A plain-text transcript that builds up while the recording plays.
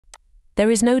There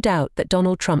is no doubt that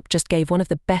Donald Trump just gave one of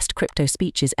the best crypto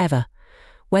speeches ever.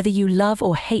 Whether you love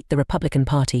or hate the Republican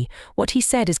Party, what he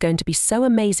said is going to be so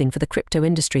amazing for the crypto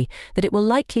industry that it will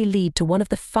likely lead to one of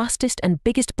the fastest and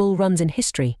biggest bull runs in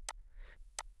history.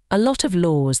 A lot of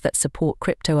laws that support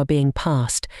crypto are being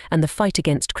passed, and the fight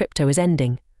against crypto is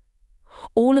ending.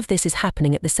 All of this is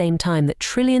happening at the same time that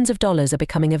trillions of dollars are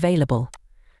becoming available.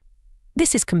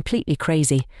 This is completely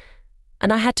crazy,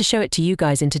 and I had to show it to you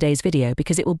guys in today's video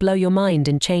because it will blow your mind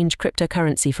and change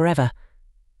cryptocurrency forever.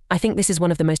 I think this is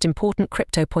one of the most important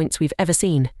crypto points we've ever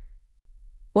seen.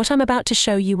 What I'm about to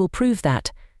show you will prove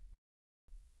that.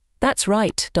 That's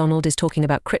right, Donald is talking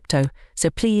about crypto, so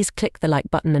please click the like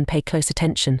button and pay close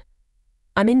attention.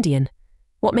 I'm Indian.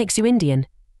 What makes you Indian?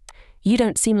 You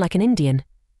don't seem like an Indian.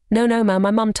 No, ma,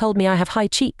 my mum told me I have high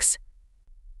cheeks.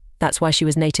 That's why she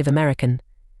was Native American.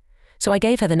 So I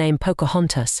gave her the name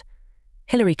Pocahontas,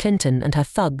 Hillary Clinton and her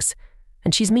thugs,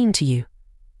 and she's mean to you.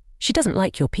 She doesn't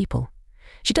like your people.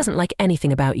 She doesn't like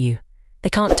anything about you. They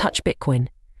can't touch Bitcoin.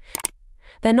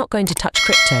 They're not going to touch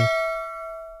crypto.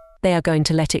 They are going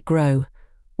to let it grow.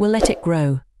 We'll let it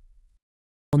grow.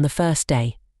 On the first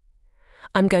day,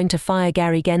 I'm going to fire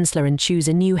Gary Gensler and choose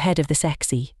a new head of the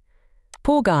SEC.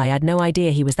 Poor guy, I had no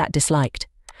idea he was that disliked.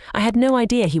 I had no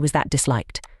idea he was that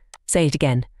disliked. Say it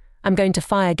again. I'm going to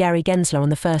fire Gary Gensler on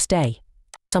the first day.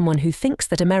 Someone who thinks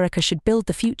that America should build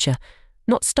the future,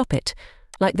 not stop it,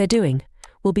 like they're doing,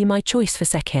 will be my choice for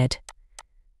SEC head.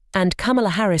 And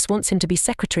Kamala Harris wants him to be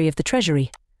Secretary of the Treasury.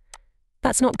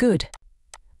 That's not good.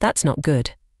 That's not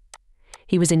good.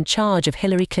 He was in charge of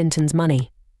Hillary Clinton's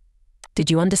money.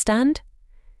 Did you understand?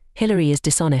 Hillary is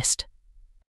dishonest.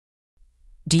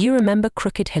 Do you remember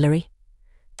Crooked Hillary?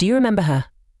 Do you remember her?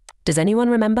 Does anyone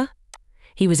remember?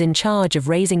 He was in charge of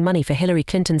raising money for Hillary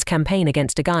Clinton's campaign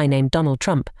against a guy named Donald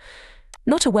Trump.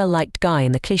 Not a well-liked guy,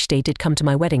 and the cliché did come to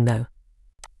my wedding, though.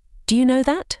 Do you know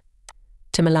that?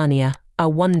 To Melania, our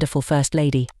wonderful First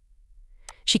Lady.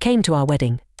 She came to our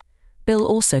wedding. Bill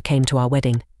also came to our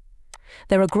wedding.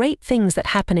 There are great things that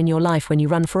happen in your life when you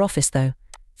run for office, though.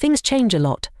 Things change a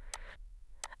lot.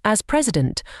 As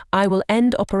president, I will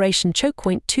end Operation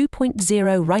Chokepoint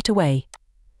 2.0 right away.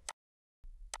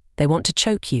 They want to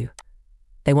choke you.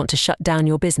 They want to shut down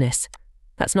your business.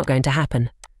 That's not going to happen.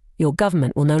 Your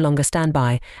government will no longer stand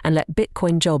by and let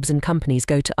Bitcoin jobs and companies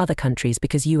go to other countries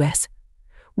because US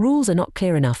rules are not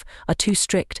clear enough, are too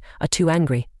strict, are too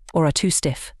angry, or are too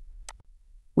stiff.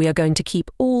 We are going to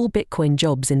keep all Bitcoin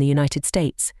jobs in the United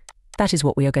States. That is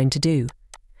what we are going to do.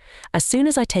 As soon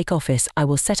as I take office, I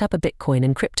will set up a Bitcoin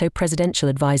and crypto presidential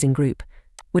advising group.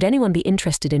 Would anyone be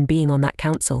interested in being on that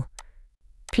council?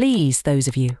 Please, those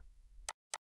of you.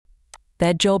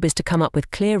 Their job is to come up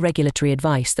with clear regulatory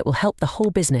advice that will help the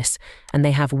whole business, and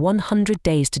they have 100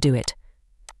 days to do it.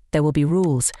 There will be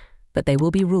rules, but they will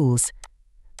be rules.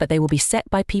 But they will be set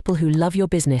by people who love your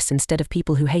business instead of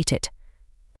people who hate it.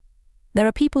 There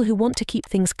are people who want to keep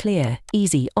things clear,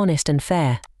 easy, honest, and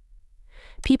fair.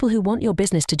 People who want your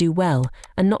business to do well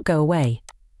and not go away.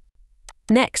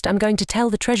 Next, I'm going to tell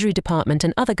the Treasury Department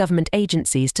and other government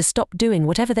agencies to stop doing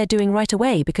whatever they're doing right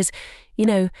away because,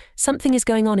 something is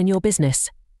going on in your business.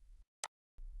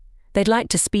 They'd like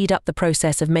to speed up the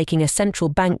process of making a central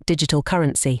bank digital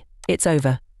currency. It's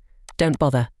over. Don't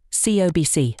bother.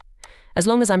 COBC. As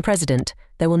long as I'm president,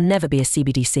 there will never be a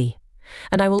CBDC.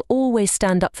 And I will always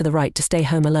stand up for the right to stay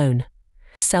home alone.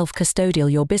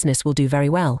 Self-custodial, your business will do very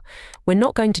well. We're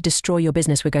not going to destroy your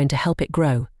business, we're going to help it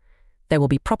grow. There will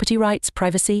be property rights,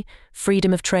 privacy,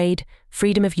 freedom of trade,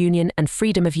 freedom of union and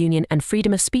freedom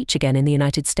of speech again in the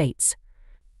United States.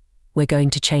 We're going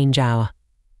to change our.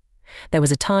 There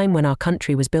was a time when our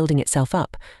country was building itself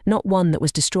up, not one that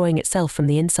was destroying itself from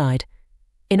the inside.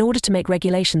 In order to make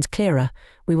regulations clearer,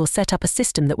 we will set up a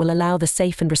system that will allow the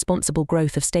safe and responsible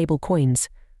growth of stable coins.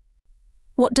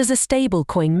 What does a stable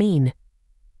coin mean?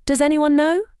 Does anyone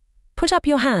know? Put up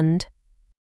your hand.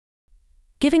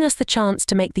 Giving us the chance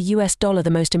to make the US dollar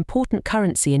the most important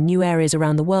currency in new areas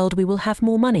around the world, we will have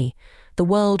more money. The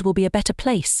world will be a better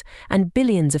place, and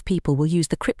billions of people will use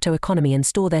the crypto economy and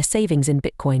store their savings in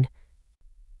Bitcoin.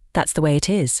 That's the way it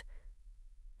is.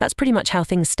 That's pretty much how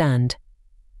things stand.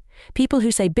 People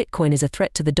who say Bitcoin is a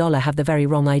threat to the dollar have the very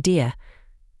wrong idea.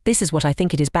 This is what I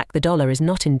think it is back. The dollar is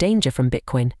not in danger from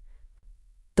Bitcoin.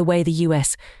 The way the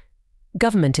US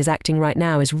government is acting right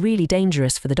now is really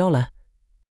dangerous for the dollar.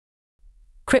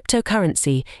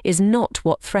 Cryptocurrency is not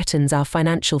what threatens our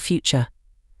financial future.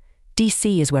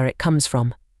 DC is where it comes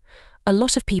from. A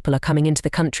lot of people are coming into the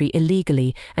country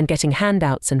illegally and getting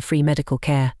handouts and free medical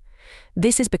care.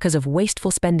 This is because of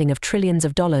wasteful spending of trillions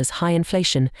of dollars, high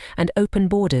inflation, and open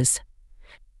borders.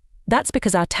 That's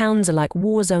because our towns are like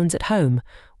war zones at home,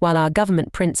 while our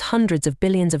government prints hundreds of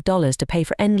billions of dollars to pay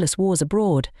for endless wars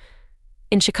abroad.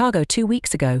 In Chicago 2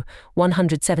 weeks ago,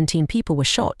 117 people were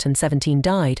shot and 17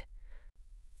 died.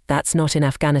 That's not in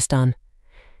Afghanistan.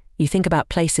 You think about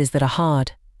places that are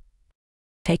hard.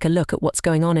 Take a look at what's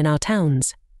going on in our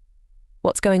towns.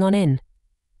 What's going on in?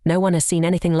 No one has seen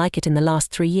anything like it in the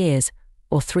last 3 years,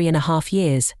 or 3.5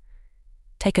 years.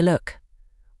 Take a look.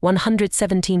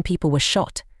 117 people were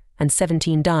shot, and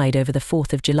 17 died over the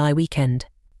 4th of July weekend.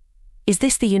 Is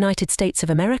this the United States of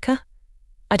America?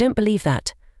 I don't believe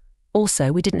that.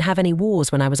 Also, we didn't have any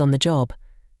wars when I was on the job.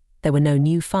 There were no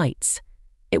new fights.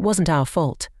 It wasn't our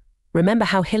fault. Remember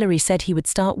how Hillary said he would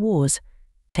start wars?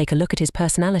 Take a look at his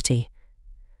personality.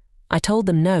 I told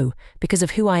them no, because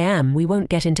of who I am, we won't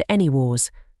get into any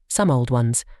wars. Some old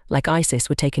ones, like ISIS,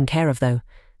 were taken care of though.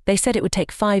 They said it would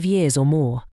take 5 years or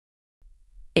more.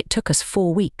 It took us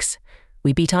 4 weeks.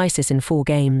 We beat ISIS in 4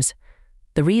 games.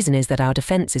 The reason is that our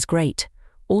defense is great.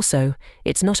 Also,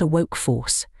 it's not a woke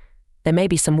force. There may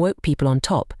be some woke people on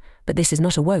top, but this is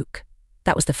not a woke.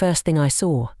 That was the first thing I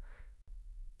saw.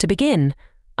 To begin,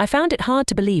 I found it hard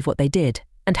to believe what they did,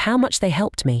 and how much they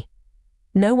helped me.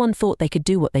 No one thought they could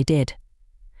do what they did.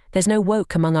 There's no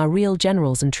woke among our real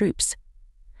generals and troops.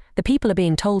 The people are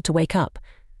being told to wake up,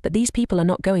 but these people are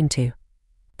not going to.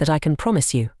 That I can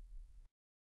promise you.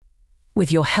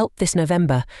 With your help this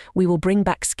November, we will bring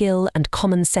back skill and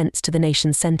common sense to the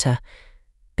nation's center.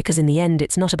 Because in the end,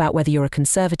 it's not about whether you're a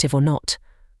conservative or not.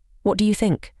 What do you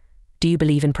think? Do you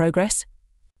believe in progress?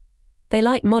 They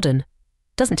like modern.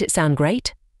 Doesn't it sound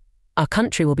great? Our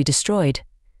country will be destroyed.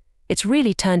 It's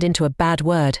really turned into a bad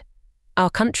word. Our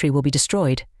country will be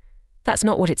destroyed. That's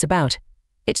not what it's about.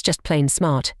 It's just plain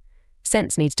smart.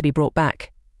 Sense needs to be brought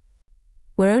back.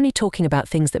 We're only talking about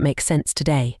things that make sense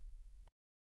today.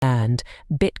 And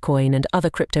Bitcoin and other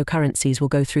cryptocurrencies will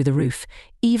go through the roof,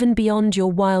 even beyond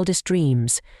your wildest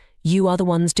dreams. You are the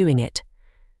ones doing it.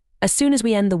 As soon as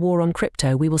we end the war on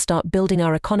crypto, we will start building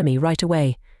our economy right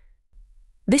away.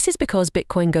 This is because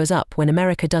Bitcoin goes up when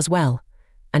America does well,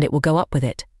 and it will go up with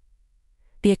it.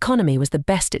 The economy was the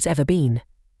best it's ever been.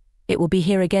 It will be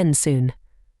here again soon.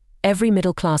 Every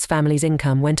middle-class family's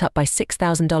income went up by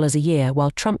 $6,000 a year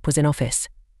while Trump was in office.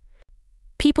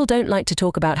 People don't like to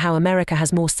talk about how America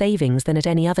has more savings than at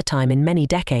any other time in many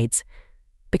decades.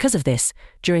 Because of this,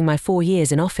 during my 4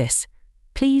 years in office,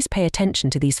 please pay attention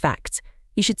to these facts.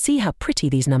 You should see how pretty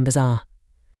these numbers are.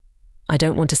 I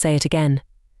don't want to say it again.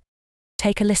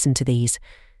 Take a listen to these.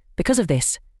 Because of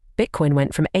this, Bitcoin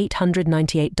went from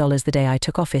 $898 the day I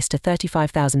took office to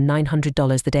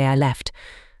 $35,900 the day I left,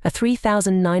 a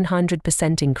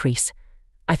 3,900% increase.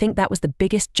 I think that was the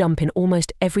biggest jump in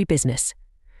almost every business.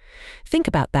 Think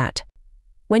about that.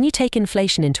 When you take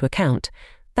inflation into account,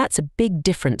 that's a big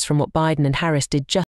difference from what Biden and Harris did just